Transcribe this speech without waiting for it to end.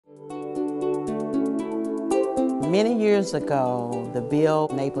Many years ago, the Ville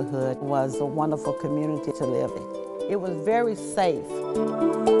neighborhood was a wonderful community to live in. It was very safe.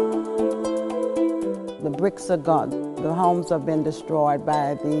 The bricks are gone. The homes have been destroyed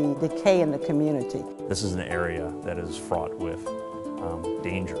by the decay in the community. This is an area that is fraught with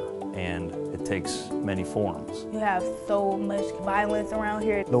danger, and it takes many forms. You have so much violence around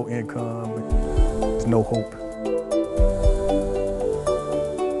here. Low income, there's no hope.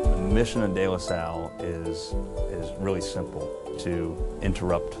 The mission of De La Salle is really simple: to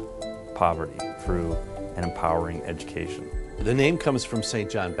interrupt poverty through an empowering education. The name comes from St.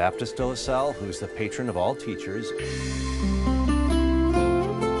 John Baptist de La Salle, who's the patron of all teachers.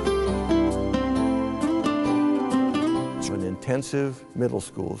 It's an intensive middle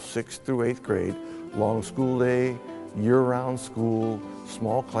school, 6th through 8th grade, long school day, year-round school,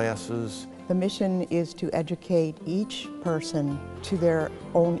 small classes. The mission is to educate each person to their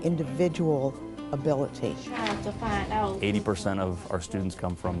own individual ability. 80% of our students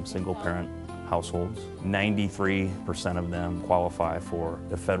come from single-parent households. 93% of them qualify for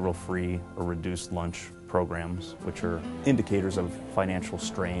the federal free or reduced lunch programs, which are indicators of financial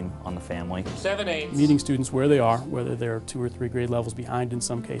strain on the family. 7/8. Meeting students where they are, whether they're 2 or 3 grade levels behind in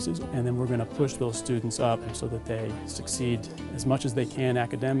some cases, and then we're going to push those students up so that they succeed as much as they can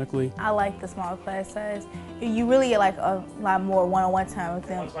academically. I like the small class size. You really get like a lot more one-on-one time with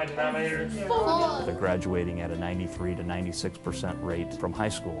them. What's my denominator? They're graduating at a 93 to 96% rate from high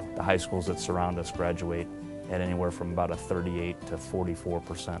school. The high schools that surround us graduate at anywhere from about a 38 to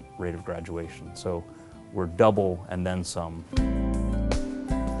 44% rate of graduation. So we're double and then some.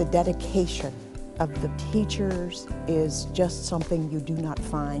 The dedication of the teachers is just something you do not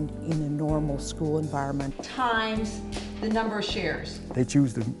find in a normal school environment. Times the number of shares. They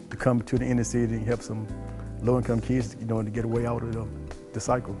choose to come to the inner city and help some low-income kids, to get away out of the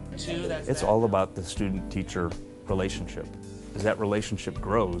cycle. It's all about the student-teacher relationship. As that relationship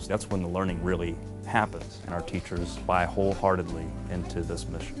grows, that's when the learning really happens, and our teachers buy wholeheartedly into this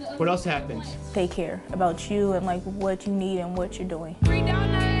mission. What else happens? They care about you and like what you need and what you're doing. It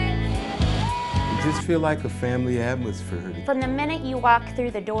just feel like a family atmosphere. From the minute you walk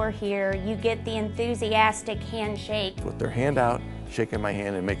through the door here, you get the enthusiastic handshake. With their hand out, shaking my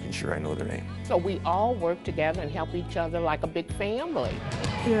hand and making sure I know their name. So we all work together and help each other like a big family.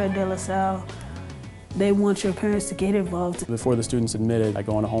 Here at De La Salle, they want your parents to get involved. Before the student's admitted, I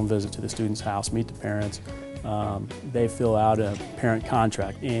go on a home visit to the student's house, meet the parents. They fill out a parent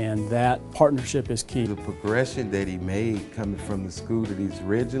contract, and that partnership is key. The progression that he made coming from the school that he's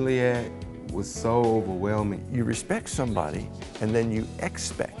originally at was so overwhelming. You respect somebody, and then you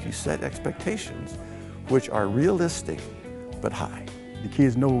set expectations, which are realistic but high. The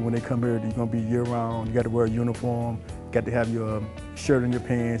kids know when they come here, you're going to be year-round. You got to wear a uniform, you got to have your shirt and your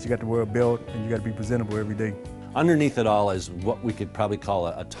pants, you got to wear a belt, and you got to be presentable every day. Underneath it all is what we could probably call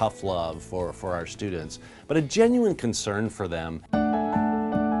a tough love for our students, but a genuine concern for them.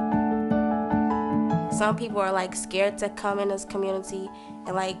 Some people are like scared to come in this community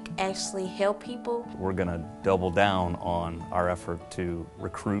and like actually help people. We're going to double down on our effort to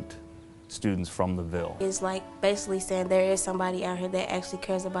recruit students from the Ville. It's like basically saying there is somebody out here that actually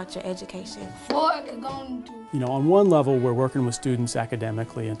cares about your education. On one level, we're working with students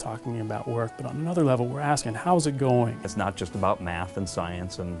academically and talking about work, but on another level, we're asking, how's it going? It's not just about math and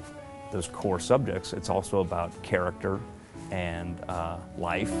science and those core subjects, it's also about character and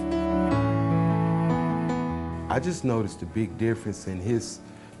life. I just noticed a big difference in his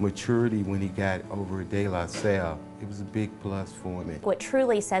maturity when he got over at De La Salle. It was a big plus for him. What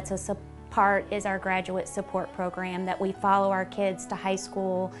truly sets us apart is our graduate support program that we follow our kids to high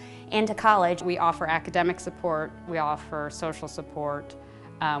school and to college. We offer academic support, we offer social support,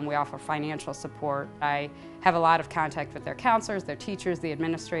 we offer financial support. I have a lot of contact with their counselors, their teachers, the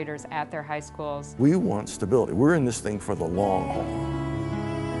administrators at their high schools. We want stability. We're in this thing for the long haul.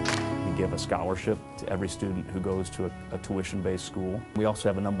 We give a scholarship to every student who goes to a tuition-based school. We also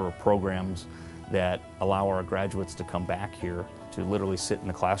have a number of programs that allow our graduates to come back here to literally sit in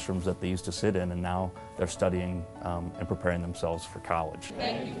the classrooms that they used to sit in, and now they're studying and preparing themselves for college.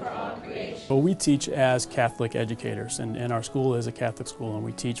 Thank you for all creation. Well, we teach as Catholic educators, and our school is a Catholic school, and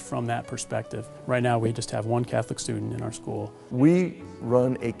we teach from that perspective. Right now, we just have one Catholic student in our school. We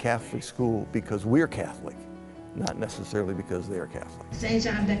run a Catholic school because we're Catholic, not necessarily because they are Catholic. St.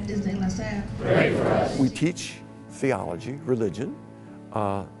 John Baptist de La Salle. Pray for us. We teach theology, religion,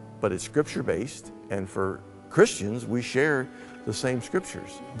 but it's scripture-based, and for Christians, we share the same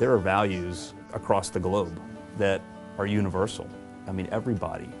scriptures. There are values across the globe that are universal. I mean,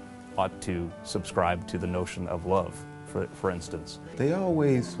 everybody ought to subscribe to the notion of love for instance. They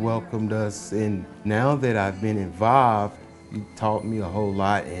always welcomed us, and now that I've been involved, you taught me a whole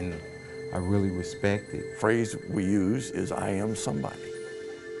lot, and I really respect it. The phrase we use is, I am somebody.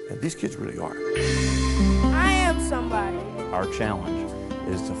 And these kids really are. I am somebody. Our challenge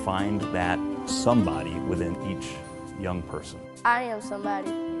is to find that somebody within each young person. I am somebody.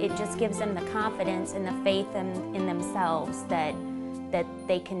 It just gives them the confidence and the faith in themselves that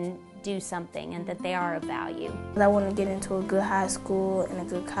they can do something and that they are of value. I want to get into a good high school and a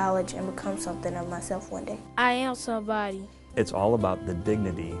good college and become something of myself one day. I am somebody. It's all about the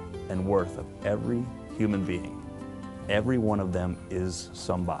dignity and worth of every human being. Every one of them is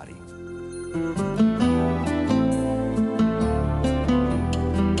somebody.